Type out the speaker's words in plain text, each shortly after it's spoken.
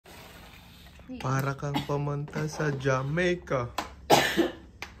Para kang pumunta sa Jamaica.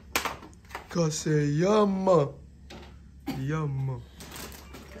 Kasi yama. Yama.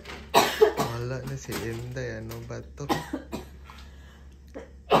 Wala na si Inday. Ano ba to?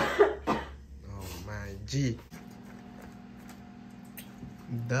 Oh my G.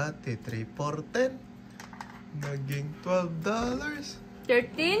 Dati 3 for 10. Naging $12.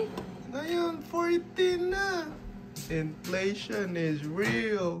 13? Ngayon 14 na. Inflation is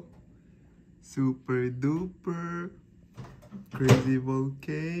real. Super duper. Crazy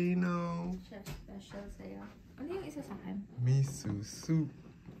volcano. Chef special sa'yo. Ano yung isa sa akin? Miso soup.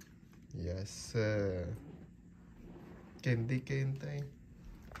 Yes, sir. Candy kentay.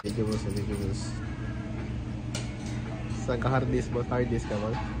 Video boss, video boss. Saan ka hard disk boss? Hard disk ka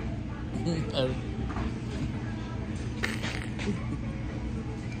boss?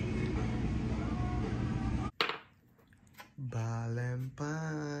 Valentine's.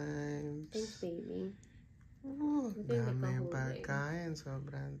 Thanks, baby. Oh, dami yung pagkain.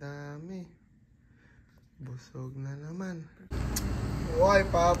 Sobrang dami. Busog na naman. Uy,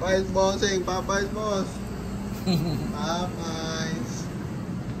 Popeyes bossing. Popeyes boss. Popeyes.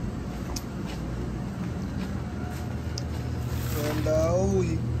 Ganda,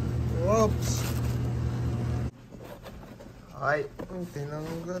 uy. Whoops. Ay,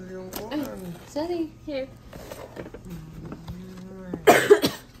 tinanggal yung kuhan. Sorry, here.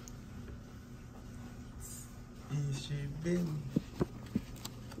 Easy bin.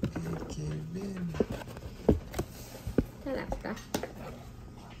 Easy bin. Sarap ka.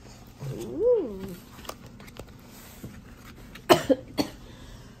 Ooh.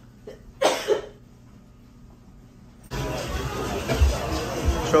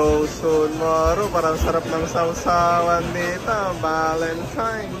 So soon, Maro. Parang sarap ng sausawan dito.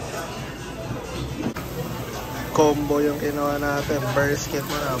 Valentine's. Combo yung kinuha natin. Brisket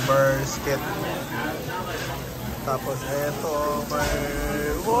mo na. Brisket. Tapos eto, may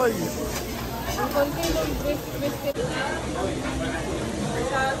boy. Ang konti ng brisket.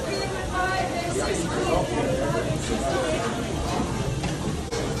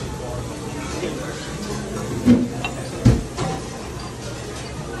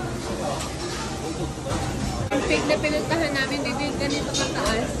 Ang fake na pinuntahan namin, dito yung ganito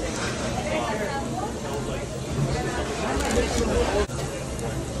kataas.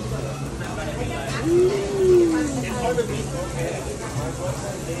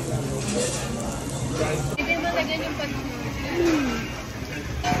 Hindi mo na ganyan pag...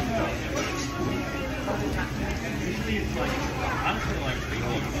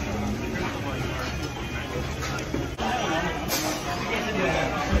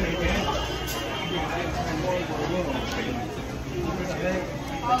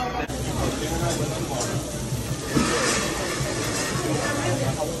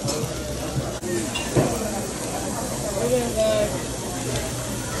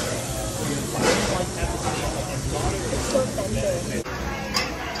 It's so tender.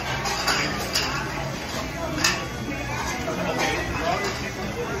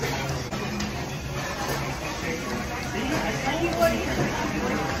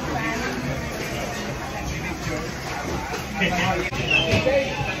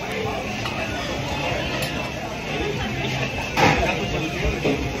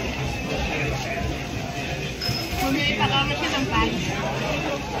 Bumili pa kami siya ng pants.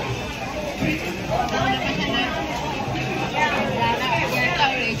 Ano pa siya na?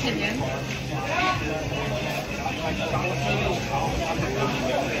 Restaurant yan.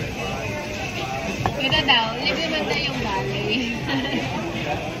 Ito daw, libre man tayo yung balay.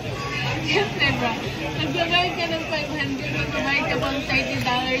 Siyempre bro, magbabayad ka ng 500, magbabayad ka pang $30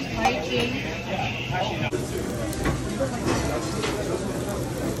 parking.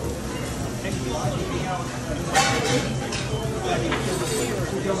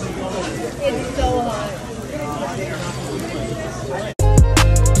 It's so hot.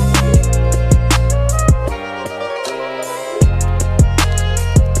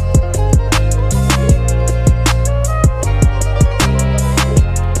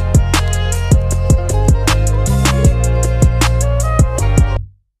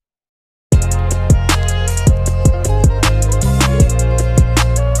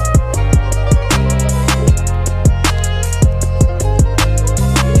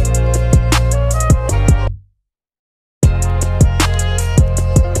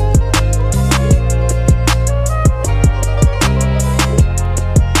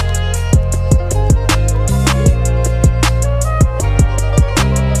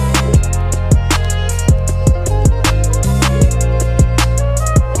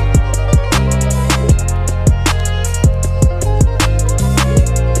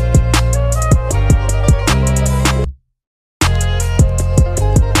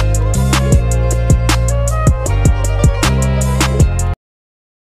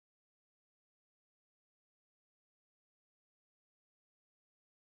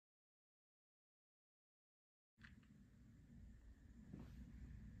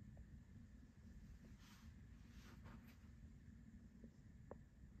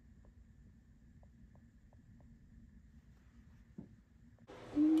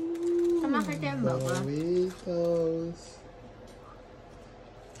 nakakatembak ka. Doritos.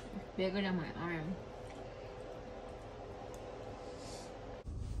 Bigger than my arm.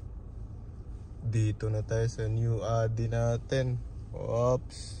 Dito na tayo sa new Adi natin.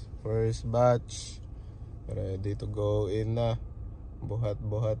 Oops. First batch. Ready to go in na.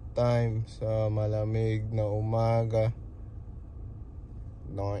 Buhat-buhat time sa malamig na umaga.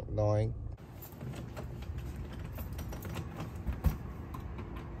 Doink, doink.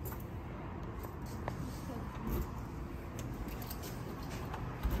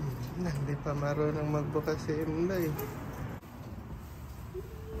 Hindi pa marunong magbukas si Inday.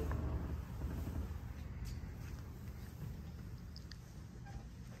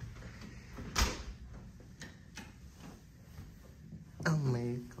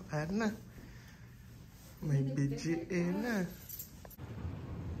 May kuan na. May BGA na.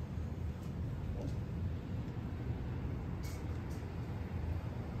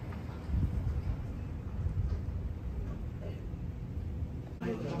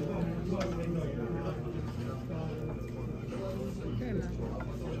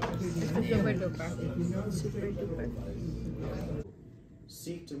 Super duper. Super duper.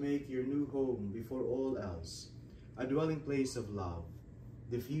 Seek to make your new home before all else a dwelling place of love,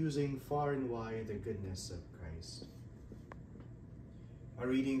 diffusing far and wide the goodness of Christ. A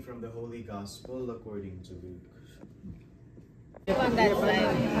reading from the Holy Gospel according to Luke. On that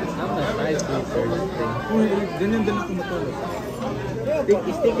side. Ganyan din ako matulog.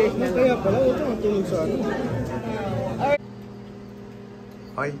 Stickers na kaya pala, huwag ka matulog sa ano.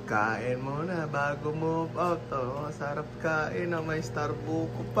 Oy, kain muna bago move out. Oh, sarap kain. Oh, may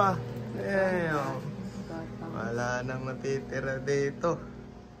Starbucks pa. Oh. Wala nang natitira dito.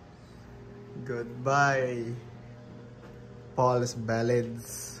 Goodbye, Paul's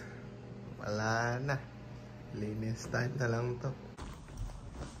Ballads. Wala na. Linis time na lang to.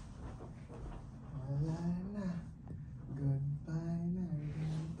 Wala na. Goodbye na.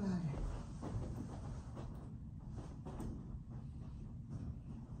 Goodbye.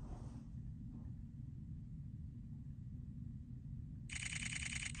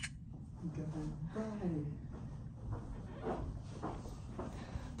 Goodbye.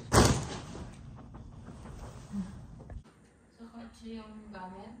 So, kotse yung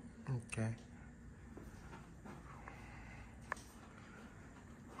gamit? Okay.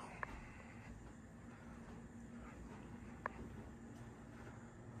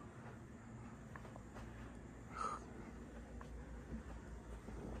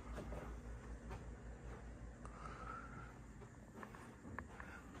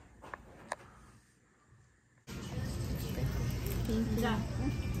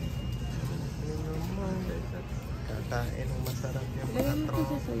 Kakain ng masarap yung mga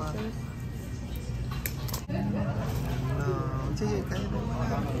tropa. No. Sige, kain mo.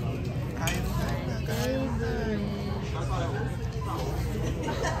 Kain na. Kain na.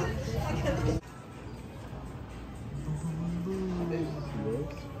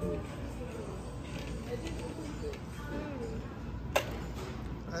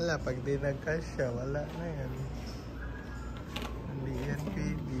 Wala, pag di nagkasya, wala na yan. Hindi yan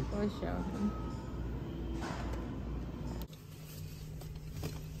pili. Oh, siya.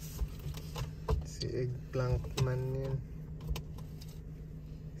 Si Eggplant man yun.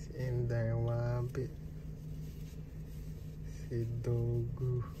 Si Inday Wabi. Si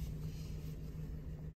Dogu.